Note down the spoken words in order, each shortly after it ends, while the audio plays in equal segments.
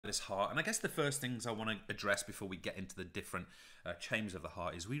this heart, and I guess the first things I want to address before we get into the different chambers of the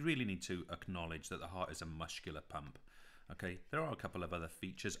heart is we really need to acknowledge that the heart is a muscular pump. Okay, there are a couple of other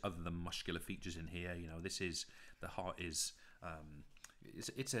features other than muscular features in here. You know, the heart is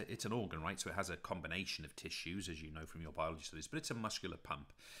it's an organ, right? So it has a combination of tissues, as you know from your biology studies, but it's a muscular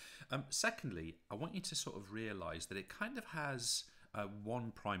pump. Secondly, I want you to sort of realize that it kind of has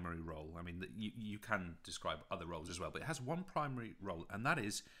one primary role. I mean, you can describe other roles as well, but it has one primary role, and that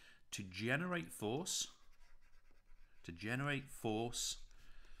is to generate force, to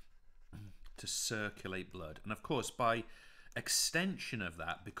circulate blood. And of course, by extension of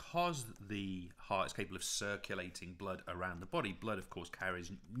that, because the heart is capable of circulating blood around the body, blood of course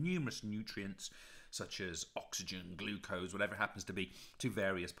carries numerous nutrients such as oxygen, glucose, whatever it happens to be, to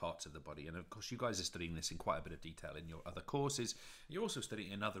various parts of the body. And of course you guys are studying this in quite a bit of detail in your other courses. You're also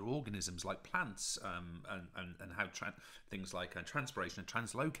studying in other organisms like plants, and how things like transpiration and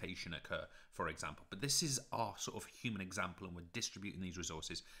translocation occur, for example. But this is our sort of human example, and we're distributing these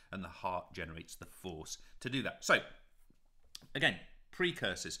resources, and the heart generates the force to do that. So again,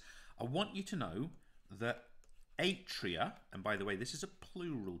 precursors. I want you to know that atria, and by the way, this is a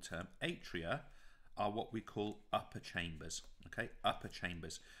plural term, atria are what we call upper chambers, okay? Upper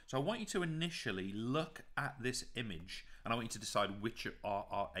chambers. So I want you to initially look at this image, and I want you to decide which are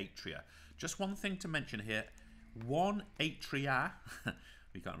our atria. Just one thing to mention here, one atria,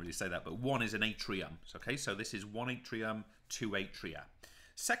 we can't really say that, but one is an atrium, okay? So this is one atrium, two atria.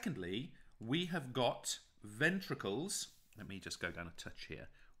 Secondly, we have got ventricles. Let me just go down a touch here.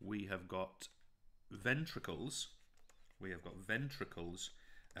 We have got ventricles.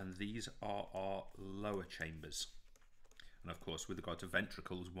 And these are our lower chambers. And of course, with regard to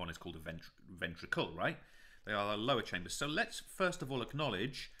ventricles, one is called a ventricle, right? They are our lower chambers. So let's first of all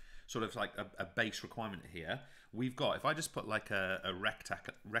acknowledge sort of like a base requirement here. We've got, if I just put like a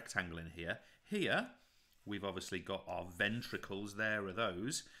rectangle in here, we've obviously got our ventricles, there are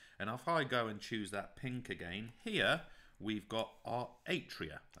those. And if I go and choose that pink again, here we've got our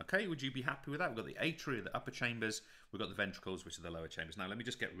atria. Okay, would you be happy with that? We've got the atria, the upper chambers, we've got the ventricles, which are the lower chambers. Now let me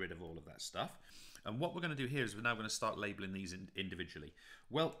just get rid of all of that stuff. And what we're going to do here is we're now going to start labeling these individually.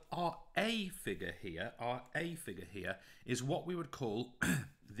 Well, our A figure here is what we would call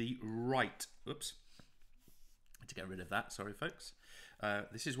the right, oops, to get rid of that, sorry folks.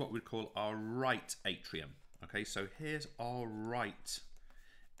 This is what we'd call our right atrium. Okay, so here's our right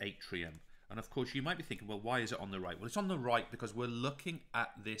atrium. And of course, you might be thinking, well, why is it on the right? Well, it's on the right because we're looking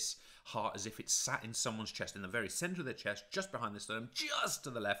at this heart as if it's sat in someone's chest, in the very center of their chest, just behind the sternum, just to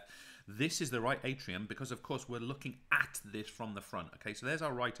the left. This is the right atrium because, of course, we're looking at this from the front. Okay, so there's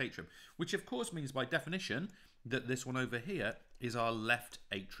our right atrium, which, of course, means by definition that this one over here is our left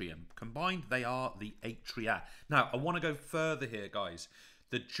atrium. Combined, they are the atria. Now, I want to go further here, guys.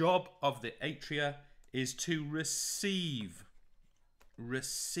 The job of the atria is to receive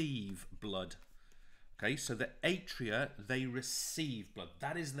blood. Okay, so the atria, they receive blood.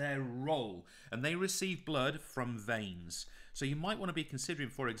 That is their role. And they receive blood from veins. So you might want to be considering,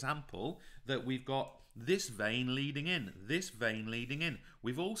 for example, that we've got this vein leading in, this vein leading in.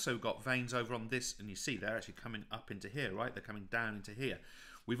 We've also got veins over on this, and you see they're actually coming up into here, right? They're coming down into here.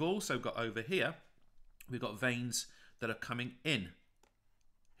 We've also got over here, we've got veins that are coming in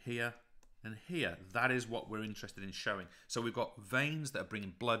here and here. That is what we're interested in showing. So we've got veins that are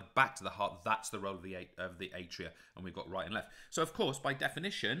bringing blood back to the heart. That's the role of the atria. And we've got right and left. So of course, by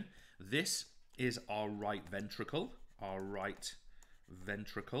definition, this is our right ventricle. Our right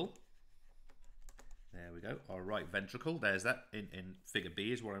ventricle. There we go. Our right ventricle. There's that in figure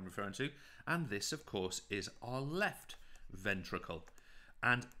B is what I'm referring to. And this, of course, is our left ventricle.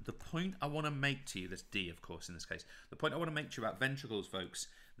 And the point I want to make to you, that's D, of course, in this case. The point I want to make to you about ventricles, folks,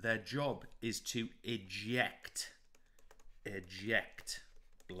 their job is to eject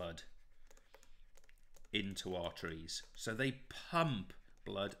blood into arteries. So they pump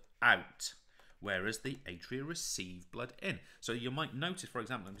blood out, whereas the atria receive blood in. So you might notice, for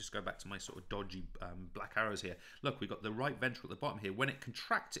example, I'm just go back to my sort of dodgy black arrows here. Look, we've got the right ventricle at the bottom here. When it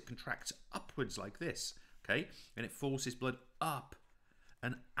contracts upwards like this, okay? And it forces blood up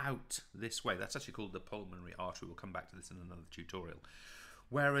and out this way. That's actually called the pulmonary artery. We'll come back to this in another tutorial.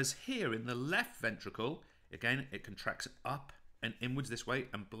 Whereas here in the left ventricle, again, it contracts up and inwards this way,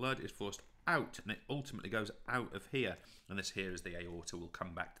 and blood is forced out, and it ultimately goes out of here. And this here is the aorta. We'll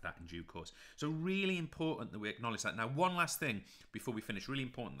come back to that in due course. So really important that we acknowledge that. Now, one last thing before we finish, really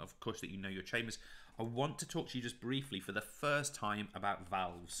important, of course, that you know your chambers. I want to talk to you just briefly for the first time about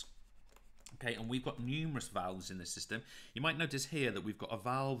valves. Okay, and we've got numerous valves in this system. You might notice here that we've got a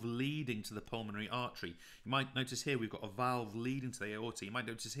valve leading to the pulmonary artery. You might notice here we've got a valve leading to the aorta. You might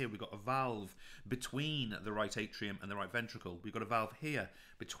notice here we've got a valve between the right atrium and the right ventricle. We've got a valve here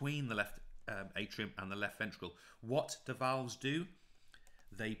between the left atrium and the left ventricle. What do valves do?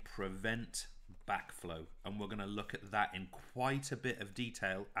 They prevent backflow, and we're going to look at that in quite a bit of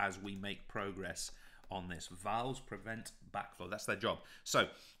detail as we make progress on this. Valves prevent backflow. That's their job. So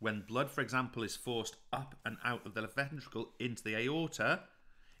when blood, for example, is forced up and out of the left ventricle into the aorta,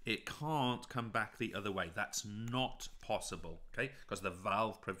 it can't come back the other way. That's not possible, okay? Because the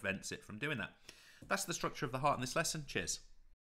valve prevents it from doing that. That's the structure of the heart in this lesson. Cheers.